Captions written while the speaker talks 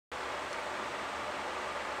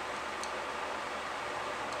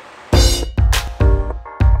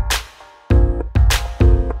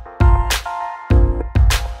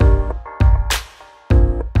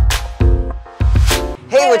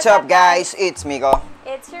Hey, what's up guys? It's Mico.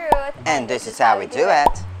 It's Ruth. And this is how we do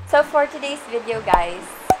it. So for today's video guys,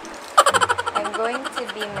 I'm going to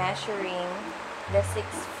be measuring the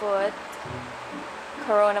 6-foot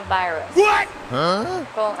coronavirus. What? Huh?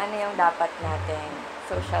 Kung ano yung dapat nating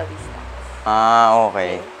social distance. Ah,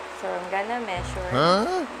 okay. So I'm gonna measure. Huh?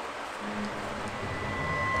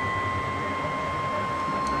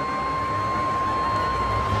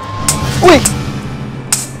 Uy!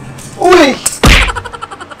 Uy!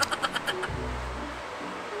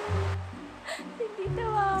 Hindi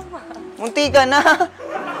tawama. Munti ka na!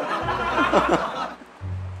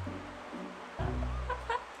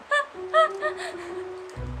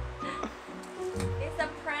 It's a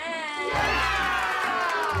prank!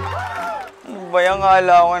 Bayang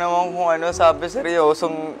akala ko naman kung ano, sabi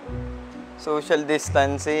seryosong social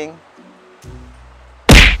distancing.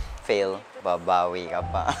 Fail. Babawi ka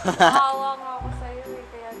pa. Awa nga ako sa'yo eh,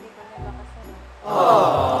 kaya di ko nilakasan.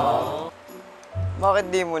 Bakit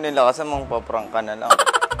di mo nilakasan? Mangpaprang ka na lang.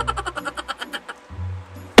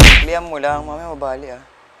 Liam mo lang, mamaya mabali ah.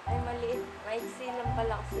 Ay, maliit. Maiksi lang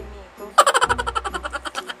pala kasi Mico.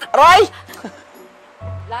 Aray!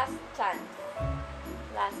 Last chance.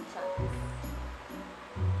 Last chance.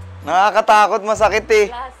 Nakakatakot, masakit eh.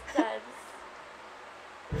 Last chance.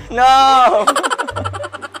 No!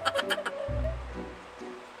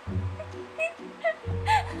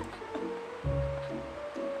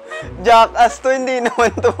 Jackass to, hindi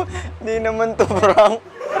naman to prank.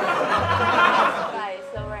 Guys,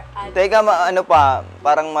 so we're at Teka, ano pa,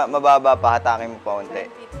 parang mababa pa, hatakin mo pa unti.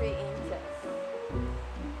 23 inches.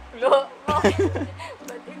 Lo, bakit?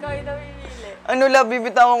 Ba't ikaw yung namimili? Ano la,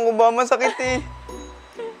 bibitawan ko ba? Masakit eh.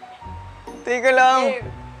 Teka lang. Here,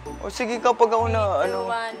 O sige kapag ako na, 3, 2, ano.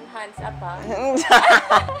 1, hands up ha.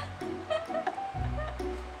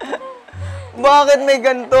 Bakit may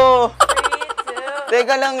ganito? 3, 2,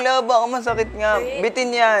 Teka lang la, baka masakit nga. 3,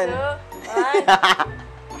 Bitin yan. 2,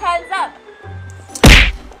 1. Hands up!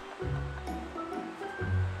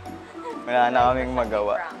 Wala na kaming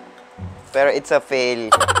magawa. Pero it's a fail.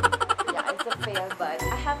 Yeah, it's a fail, but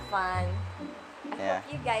I have fun. I Yeah.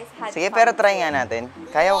 hope you guys had Sige, fun pero try too. nga natin.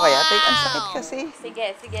 Kaya ko kaya? Take, ang sakit kasi.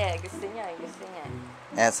 Sige, sige. Gusto niya, gusto niya.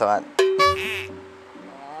 Yan, so Ayan,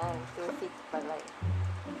 2 feet pala eh.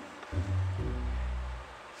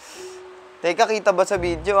 Teka, kita ba sa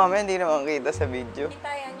video? Mami, hindi naman kita sa video. Kita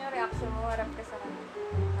yan yung reaction mo. Harap ka sa kanya.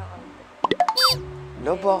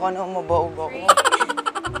 Lo, baka na mabaog ako. 3,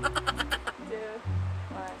 2,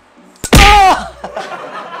 1. Ah!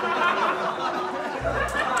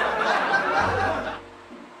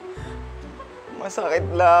 Masakit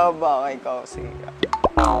la, baka ikaw siya.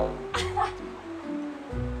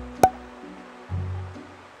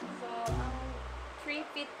 So, ang 3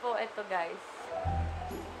 feet po ito, guys.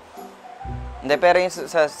 Hindi, pero yung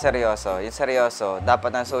yung seryoso,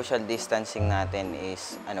 dapat ang social distancing natin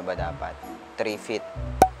is, ano ba dapat? 3 feet.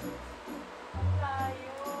 Tayo.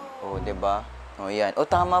 O, diba? O, yan. O,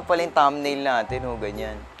 tama pala yung thumbnail natin. O,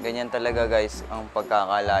 ganyan. Ganyan talaga, guys, ang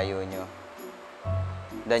pagkakalayo nyo.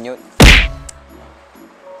 Danyo.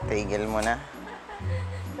 Tigil mo na.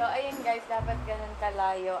 So, ayun guys, dapat ganun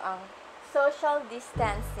kalayo ang social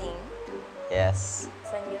distancing Yes.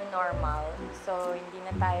 sa new normal. So, hindi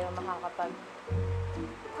na tayo makakapag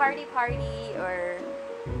party or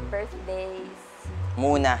birthdays.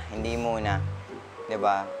 Muna, hindi muna. 'Di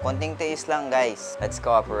ba? Konting tiis lang, guys. Let's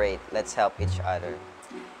cooperate. Let's help each other.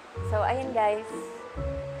 So, ayun guys.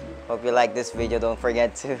 Hope you like this video. Don't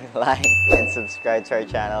forget to like and subscribe to our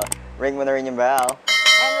channel. Ring mo na rin yung bell.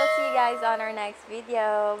 And we'll see you guys on our next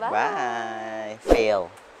video. Bye! Bye! Fail.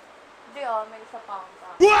 Hindi oh, may isa pa akong pa.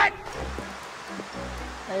 What?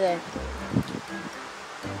 Ayan.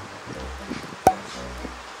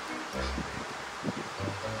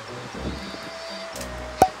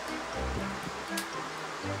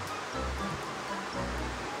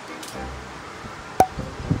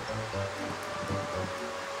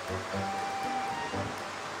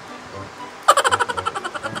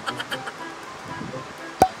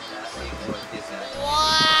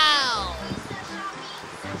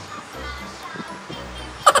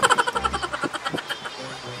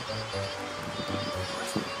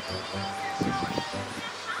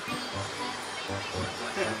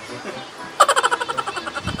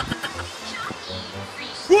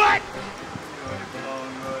 What?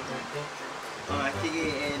 Sige,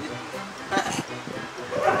 edit.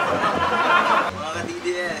 Mga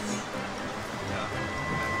ka-DDS.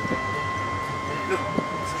 Look,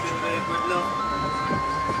 speed record lang.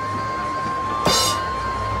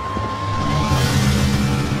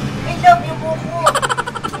 I love you, Mukha!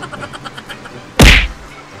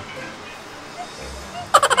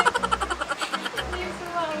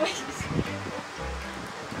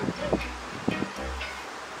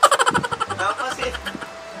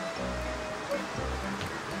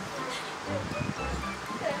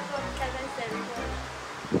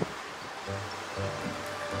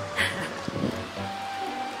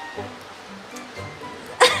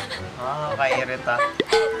 Kairita.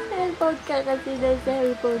 Cellphone ka kasi na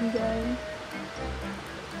cellphone dyan.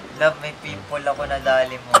 Love, may pimple ako na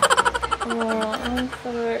dali mo. Oh, I'm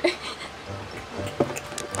sorry.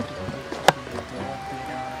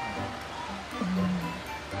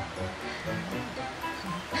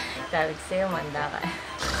 Sabi ko sa'yo, manda ka.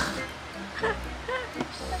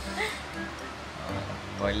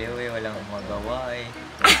 Baliw eh, walang magawa eh.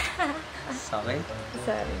 Sakit.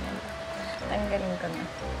 Sorry na. Tanggalin ko na.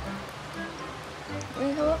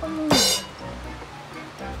 Uy, hawa ka muna.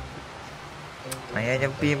 Ayan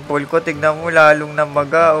yung pimple ko. Tignan mo, lalong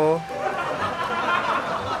namaga, oh.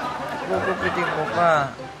 Kukupitin mo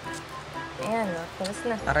pa. Ayan, no? Tapos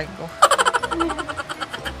na. Aray ko.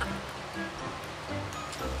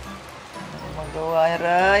 Ano magawa?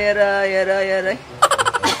 Aray, aray, aray, aray.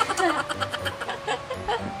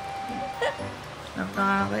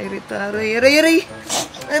 Nakakairita. Aray, aray, aray.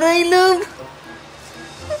 Aray, love.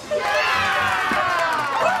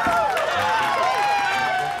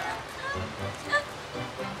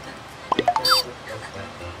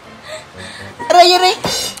 Aray, aray.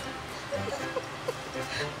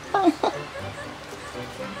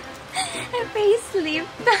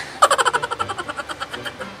 Facelift.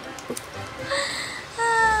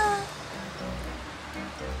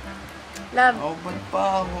 Love. Open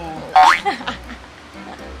pa ako.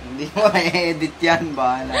 Hindi mo i-edit yan,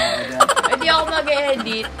 bahala ako dyan. Hindi ako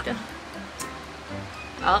mag-edit.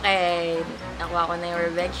 Okay. Nakuha ko na yung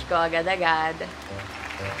revenge ko agad-agad.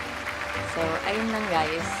 So, ayun lang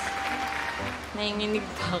guys. Nanginginig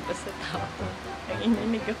pa ako sa tao.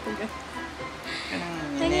 Nanginginig ako guys.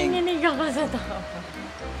 Nanginginig ako sa tao.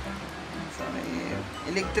 Sorry.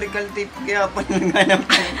 Electrical tape kaya pa nanganap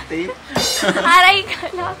ng tape. Aray ka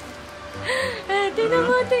lang. Tingnan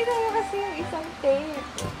mo kasi yung isang tape.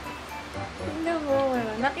 Tingnan mo.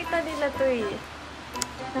 Nakita nila to eh.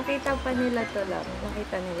 Nakita pa nila to lang.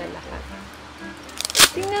 Nakita nila lahat.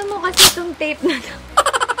 Tingnan mo kasi itong tape na to.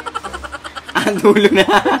 Dulo na.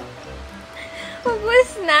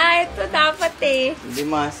 Pagwas na. Ito dapat eh. Hindi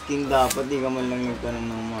masking dapat. Di ka man lang nagtanong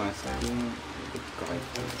ng masking.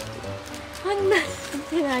 Ano?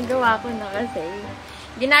 Ginagawa ko na kasi.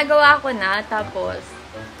 Ginagawa ko na tapos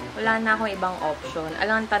wala na akong ibang option.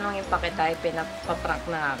 Alam, tanongin pa kita, pinapaprank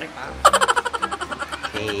na kita.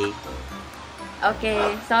 Okay. Okay,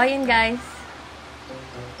 so ayun guys.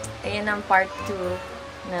 Ayun ang part 2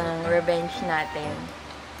 ng revenge natin.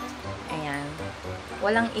 Ayan.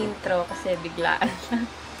 Walang intro kasi biglaan lang.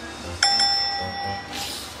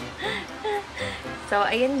 So,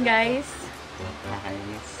 ayun guys.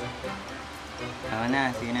 Nakainis. Tama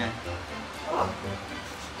na, sige na.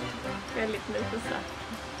 Galit na ito sa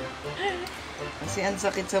Kasi ang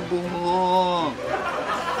sakit sa buhok.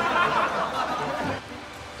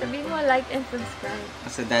 sabihin mo, like and subscribe.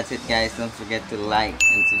 So that's it guys. Don't forget to like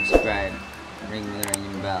and subscribe. Ring the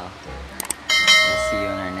ringing bell. We'll see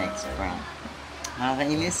you on our next prank.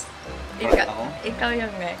 Nakakainis. Ikaw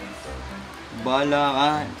yung next. Bala ka.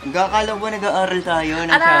 Gakala ba nag-aaral tayo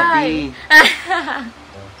ng Aray! Shopee?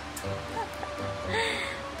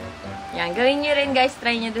 Yan, gawin nyo rin guys,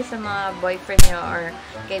 try nyo doon sa mga boyfriend nyo or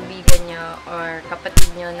kaibigan nyo or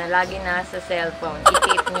kapatid nyo na lagi nasa cellphone.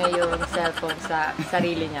 I-tape nyo yung cellphone sa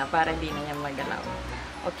sarili niya para hindi na niya magalaw.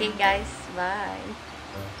 Okay guys, bye!